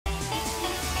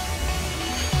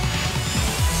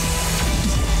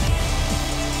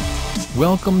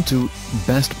Welcome to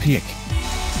Best Pick.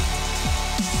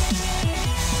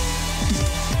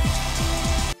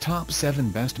 Top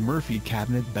 7 Best Murphy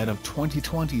Cabinet Bed of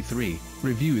 2023,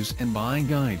 Reviews and Buying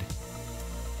Guide.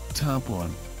 Top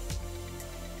 1.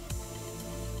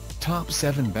 Top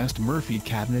 7 Best Murphy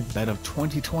Cabinet Bed of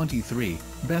 2023,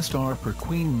 Bestar per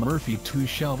Queen Murphy 2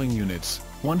 Shelving Units,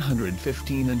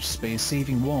 115-inch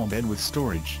space-saving wall bed with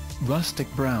storage,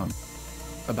 rustic brown.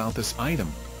 About this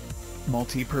item.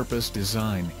 Multi-purpose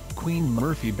design, Queen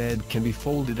Murphy bed can be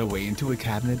folded away into a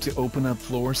cabinet to open up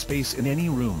floor space in any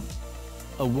room.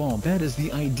 A wall bed is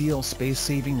the ideal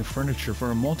space-saving furniture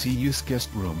for a multi-use guest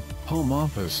room, home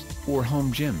office, or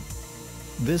home gym.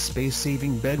 This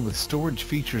space-saving bed with storage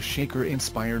features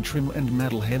shaker-inspired trim and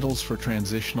metal handles for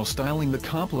transitional styling that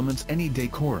complements any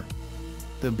decor.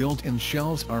 The built-in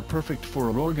shelves are perfect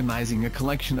for organizing a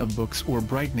collection of books or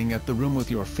brightening up the room with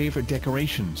your favorite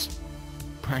decorations.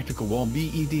 Practical wall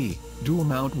bed,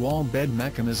 dual-mount wall bed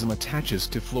mechanism attaches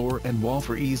to floor and wall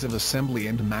for ease of assembly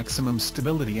and maximum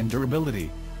stability and durability.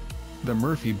 The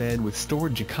Murphy bed with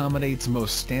storage accommodates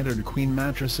most standard queen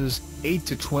mattresses, 8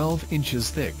 to 12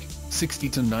 inches thick, 60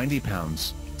 to 90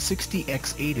 pounds, 60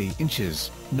 x 80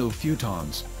 inches, no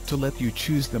futons, to let you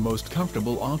choose the most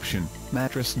comfortable option,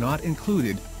 mattress not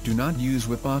included, do not use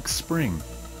with box spring.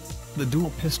 The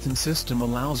dual piston system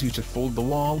allows you to fold the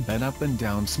wall bed up and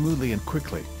down smoothly and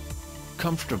quickly.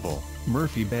 Comfortable,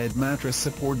 Murphy bed mattress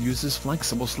support uses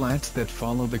flexible slats that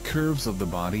follow the curves of the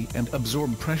body and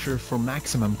absorb pressure for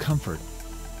maximum comfort.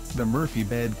 The Murphy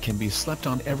bed can be slept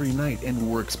on every night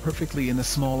and works perfectly in a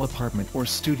small apartment or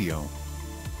studio.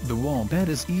 The wall bed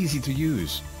is easy to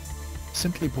use.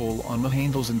 Simply pull on the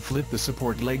handles and flip the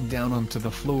support leg down onto the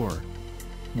floor.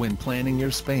 When planning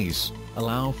your space,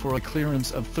 allow for a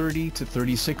clearance of 30 to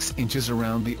 36 inches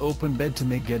around the open bed to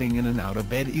make getting in and out of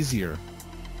bed easier.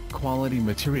 Quality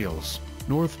materials,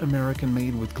 North American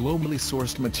made with globally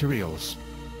sourced materials.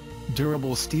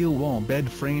 Durable steel wall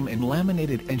bed frame and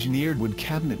laminated engineered wood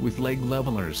cabinet with leg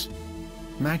levelers.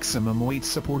 Maximum weight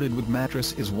supported with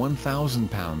mattress is 1,000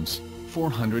 pounds,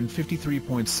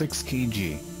 453.6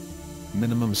 kg.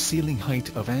 Minimum ceiling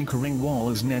height of anchoring wall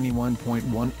is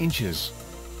 91.1 inches.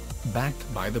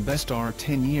 Backed by the Bestar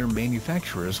 10-year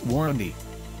manufacturer's warranty.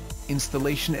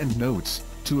 Installation and notes: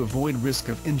 to avoid risk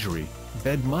of injury,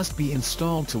 bed must be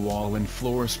installed to wall and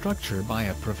floor structure by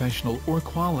a professional or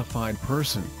qualified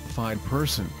person.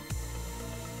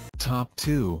 Top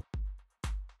 2.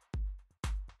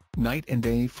 Night and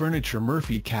Day Furniture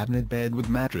Murphy Cabinet Bed with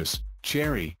Mattress,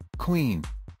 Cherry, Queen.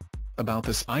 About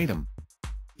this item.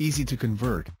 Easy to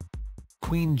convert.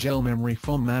 Queen Gel Memory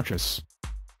Foam Mattress.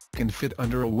 Can fit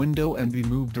under a window and be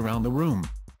moved around the room.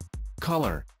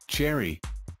 Color, Cherry.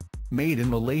 Made in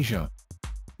Malaysia.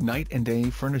 Night and Day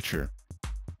Furniture.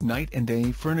 Night and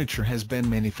Day Furniture has been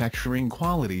manufacturing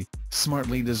quality,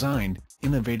 smartly designed,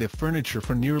 innovative furniture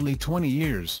for nearly 20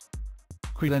 years.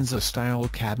 CREDEN-ZZZ style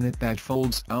cabinet that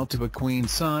folds out to a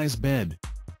queen-size bed.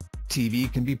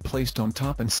 TV can be placed on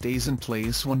top and stays in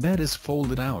place when bed is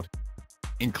folded out.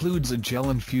 Includes a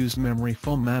gel-infused memory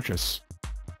foam mattress.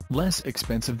 Less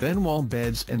expensive than wall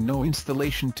beds and no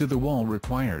installation to the wall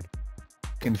required.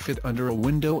 Can fit under a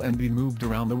window and be moved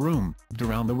around the room.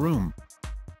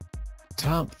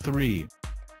 Top 3.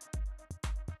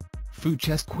 Food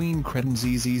Chest Queen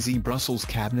CREDEN-ZZZ Brussels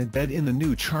Cabinet Bed in the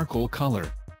new charcoal color.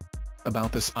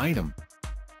 About this item.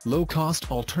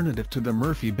 Low-cost alternative to the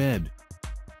Murphy bed.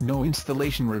 No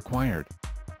installation required.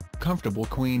 Comfortable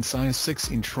queen-size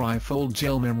 6-inch tri-fold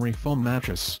gel memory foam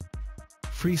mattress.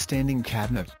 Freestanding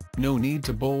cabinet, no need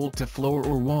to bolt to floor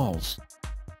or walls.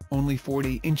 Only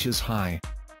 40 inches high.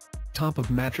 Top of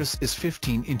mattress is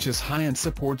 15 inches high and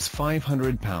supports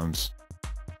 500 pounds.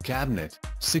 Cabinet,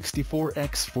 64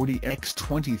 x 40 x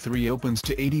 23 opens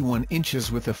to 81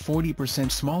 inches with a 40%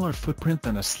 smaller footprint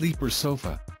than a sleeper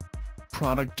sofa.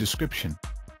 Product description.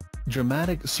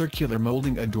 Dramatic circular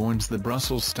molding adorns the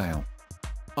Brussels style.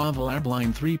 Oval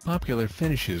outline 3 popular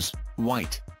finishes,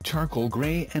 white, charcoal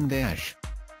grey and ash.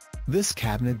 This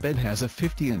cabinet bed has a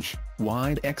 50-inch,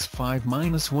 wide x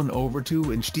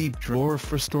 5-1/2-inch deep drawer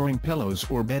for storing pillows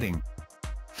or bedding.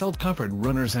 Felt-covered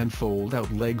runners and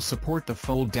fold-out legs support the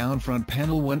fold-down front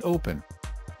panel when open.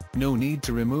 No need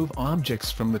to remove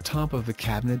objects from the top of the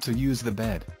cabinet to use the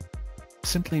bed.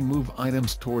 Simply move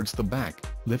items towards the back,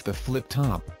 lift the flip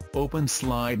top, open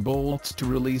slide bolts to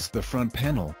release the front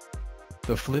panel.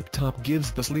 The flip top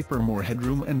gives the sleeper more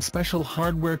headroom and special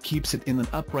hardware keeps it in an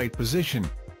upright position.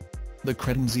 The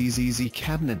CREDEN-ZZZ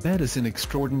cabinet bed is an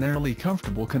extraordinarily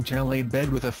comfortable cantilever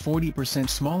bed with a 40%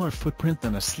 smaller footprint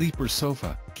than a sleeper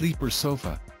sofa.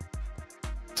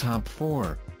 Top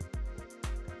 4.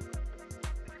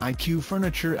 IQ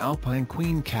Furniture Alpine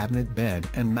Queen Cabinet Bed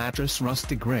and Mattress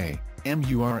Rustic Grey,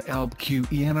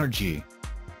 MUR-ALP-QEN-RG.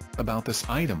 About this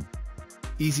item.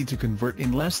 Easy to convert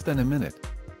in less than a minute.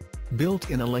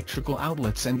 Built-in electrical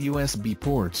outlets and USB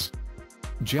ports.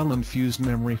 Gel-infused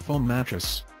memory foam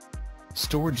mattress.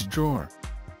 Storage drawer.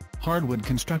 Hardwood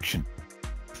construction.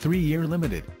 3-year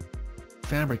limited.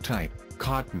 Fabric type,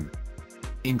 cotton.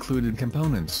 Included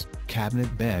components,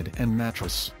 cabinet bed and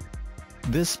mattress.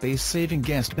 This space-saving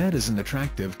guest bed is an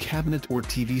attractive cabinet or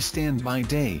TV stand by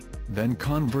day, then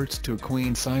converts to a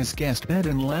queen-size guest bed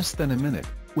in less than a minute,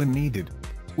 when needed.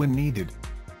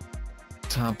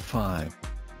 Top 5.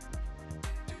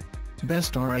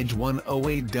 Bestar Edge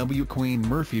 108W Queen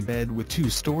Murphy Bed with 2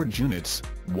 storage units,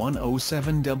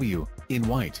 107W, in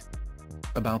white.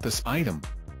 About this item.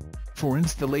 For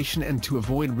installation and to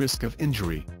avoid risk of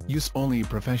injury, use only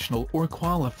professional or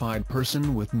qualified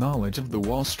person with knowledge of the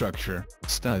wall structure,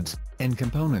 studs, and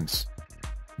components.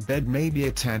 Bed may be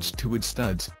attached to wood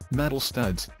studs, metal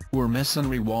studs, or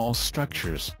masonry wall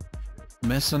structures.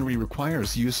 Masonry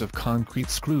requires use of concrete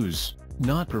screws,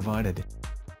 not provided.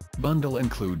 Bundle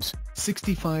includes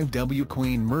 65W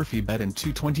Queen Murphy Bed and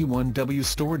 221W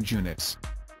storage units.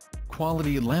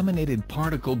 Quality laminated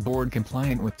particle board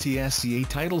compliant with TSCA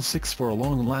Title VI for a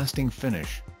long-lasting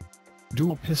finish.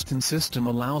 Dual piston system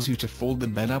allows you to fold the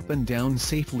bed up and down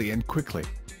safely and quickly.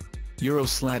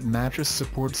 Euroslat mattress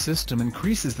support system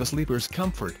increases the sleeper's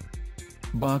comfort.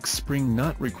 Box spring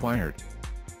not required.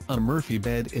 A Murphy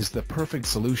bed is the perfect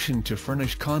solution to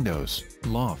furnish condos,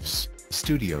 lofts,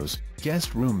 studios,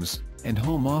 guest rooms, and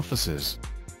home offices.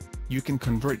 You can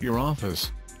convert your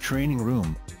office, training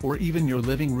room, or even your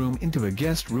living room into a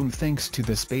guest room thanks to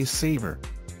the space saver.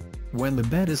 When the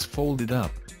bed is folded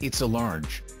up, it's a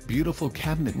large, beautiful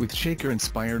cabinet with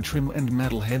shaker-inspired trim and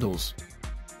metal handles.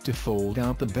 To fold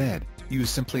out the bed, you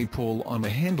simply pull on the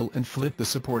handle and flip the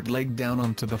support leg down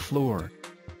onto the floor.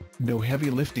 No heavy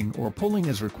lifting or pulling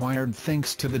is required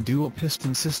thanks to the dual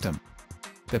piston system.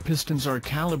 The pistons are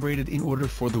calibrated in order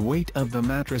for the weight of the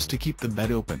mattress to keep the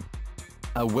bed open.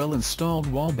 A well-installed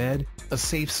wall bed, a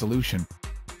safe solution.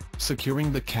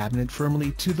 Securing the cabinet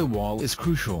firmly to the wall is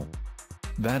crucial.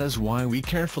 That is why we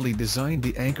carefully designed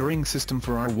the anchoring system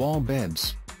for our wall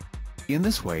beds. In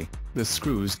this way, the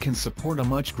screws can support a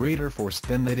much greater force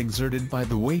than that exerted by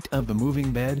the weight of the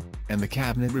moving bed, and the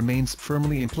cabinet remains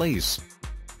firmly in place.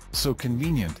 So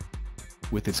convenient.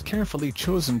 With its carefully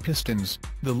chosen pistons,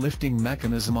 the lifting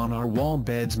mechanism on our wall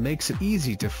beds makes it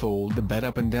easy to fold the bed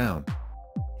up and down.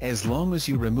 As long as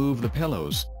you remove the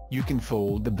pillows, you can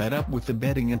fold the bed up with the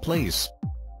bedding in place.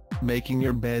 Making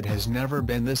your bed has never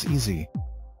been this easy.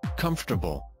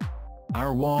 Comfortable.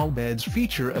 Our wall beds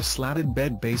feature a slatted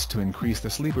bed base to increase the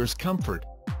sleeper's comfort.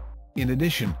 In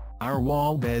addition, our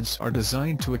wall beds are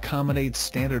designed to accommodate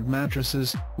standard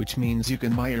mattresses, which means you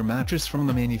can buy your mattress from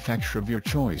the manufacturer of your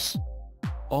choice.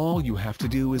 All you have to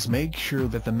do is make sure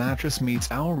that the mattress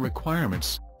meets our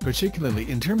requirements,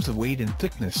 particularly in terms of weight and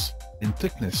thickness.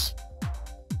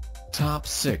 Top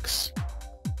 6.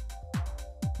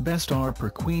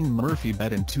 Bestar Queen Murphy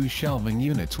Bed and 2 shelving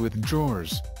units with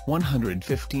drawers,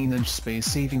 115-inch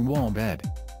space-saving wall bed.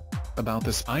 About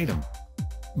this item.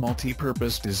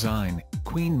 Multi-purpose design,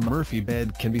 Queen Murphy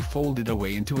Bed can be folded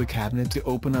away into a cabinet to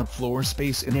open up floor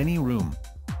space in any room.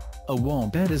 A wall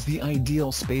bed is the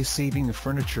ideal space-saving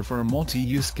furniture for a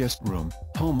multi-use guest room,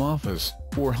 home office,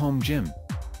 or home gym.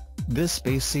 This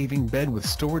space-saving bed with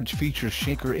storage features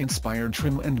shaker-inspired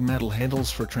trim and metal handles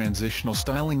for transitional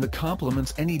styling that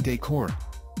complements any decor.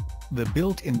 The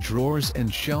built-in drawers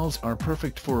and shelves are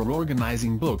perfect for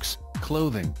organizing books,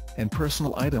 clothing, and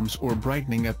personal items or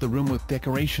brightening up the room with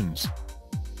decorations.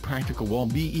 Practical wall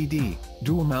bed,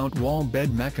 dual-mount wall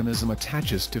bed mechanism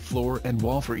attaches to floor and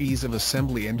wall for ease of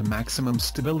assembly and maximum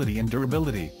stability and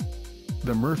durability.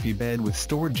 The Murphy bed with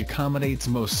storage accommodates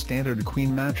most standard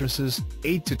queen mattresses,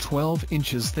 8 to 12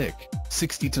 inches thick,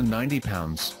 60 to 90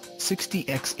 pounds, 60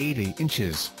 x 80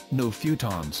 inches, no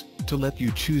futons, to let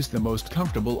you choose the most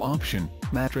comfortable option.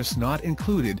 Mattress not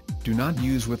included, do not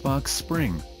use with box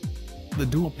spring. The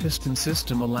dual piston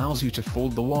system allows you to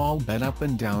fold the wall bed up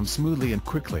and down smoothly and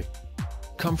quickly.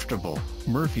 Comfortable,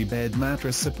 Murphy bed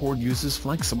mattress support uses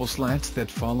flexible slats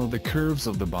that follow the curves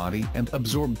of the body and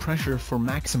absorb pressure for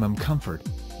maximum comfort.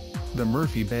 The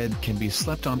Murphy bed can be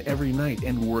slept on every night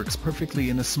and works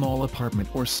perfectly in a small apartment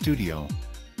or studio.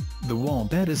 The wall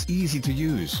bed is easy to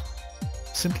use.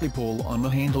 Simply pull on the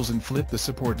handles and flip the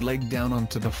support leg down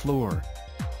onto the floor.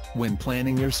 When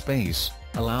planning your space,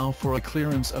 allow for a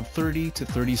clearance of 30 to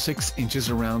 36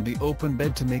 inches around the open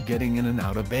bed to make getting in and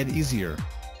out of bed easier.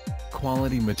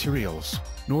 Quality materials,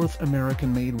 North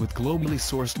American made with globally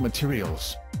sourced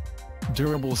materials.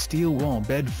 Durable steel wall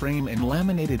bed frame and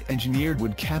laminated engineered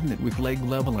wood cabinet with leg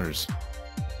levelers.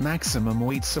 Maximum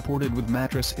weight supported with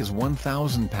mattress is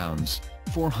 1,000 pounds,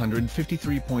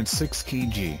 453.6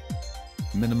 kg.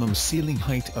 Minimum ceiling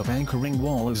height of anchoring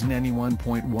wall is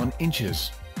 91.1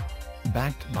 inches.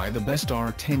 Backed by the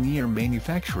Bestar 10-year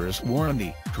manufacturer's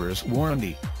warranty.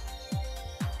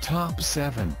 Top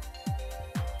 7.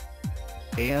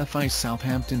 AFI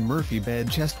Southampton Murphy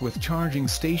bed chest with charging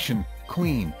station,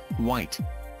 Queen, white.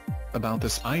 About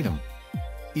this item: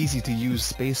 easy to use,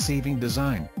 space-saving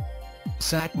design,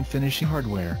 satin finish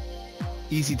hardware,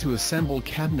 easy to assemble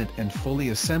cabinet and fully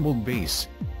assembled base,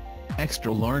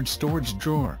 extra large storage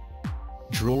drawer.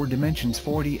 Drawer dimensions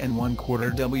 40 and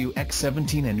 1/4 W x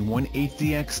 17 and 1/8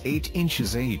 D x 8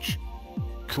 inches H.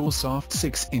 Cool soft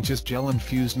 6 inches gel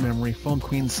infused memory foam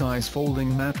queen size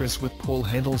folding mattress with pull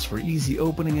handles for easy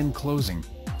opening and closing.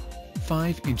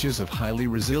 5 inches of highly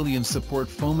resilient support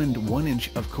foam and 1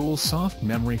 inch of cool soft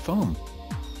memory foam.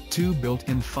 2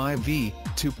 built-in 5V,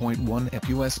 2.1 F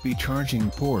USB charging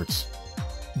ports.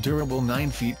 Durable 9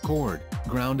 feet cord,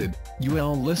 grounded,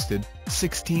 UL listed,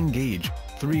 16 gauge,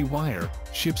 3-wire,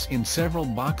 ships in several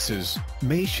boxes,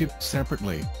 may ship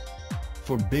separately.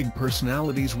 For big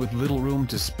personalities with little room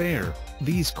to spare,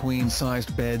 these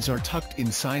queen-sized beds are tucked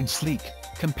inside sleek,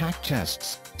 compact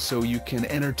chests, so you can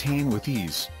entertain with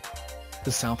ease.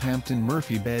 The Southampton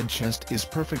Murphy bed chest is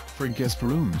perfect for guest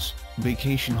rooms,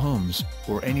 vacation homes,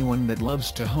 or anyone that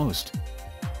loves to host.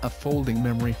 A folding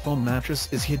memory foam mattress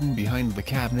is hidden behind the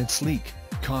cabinet's sleek,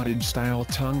 cottage-style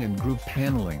tongue and groove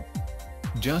paneling.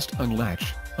 Just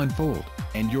unlatch, unfold,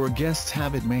 and your guests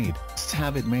have it made.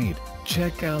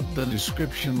 Check out the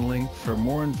description link for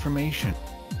more information.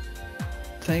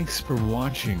 Thanks for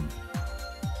watching.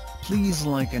 Please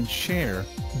like and share,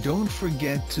 don't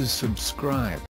forget to subscribe.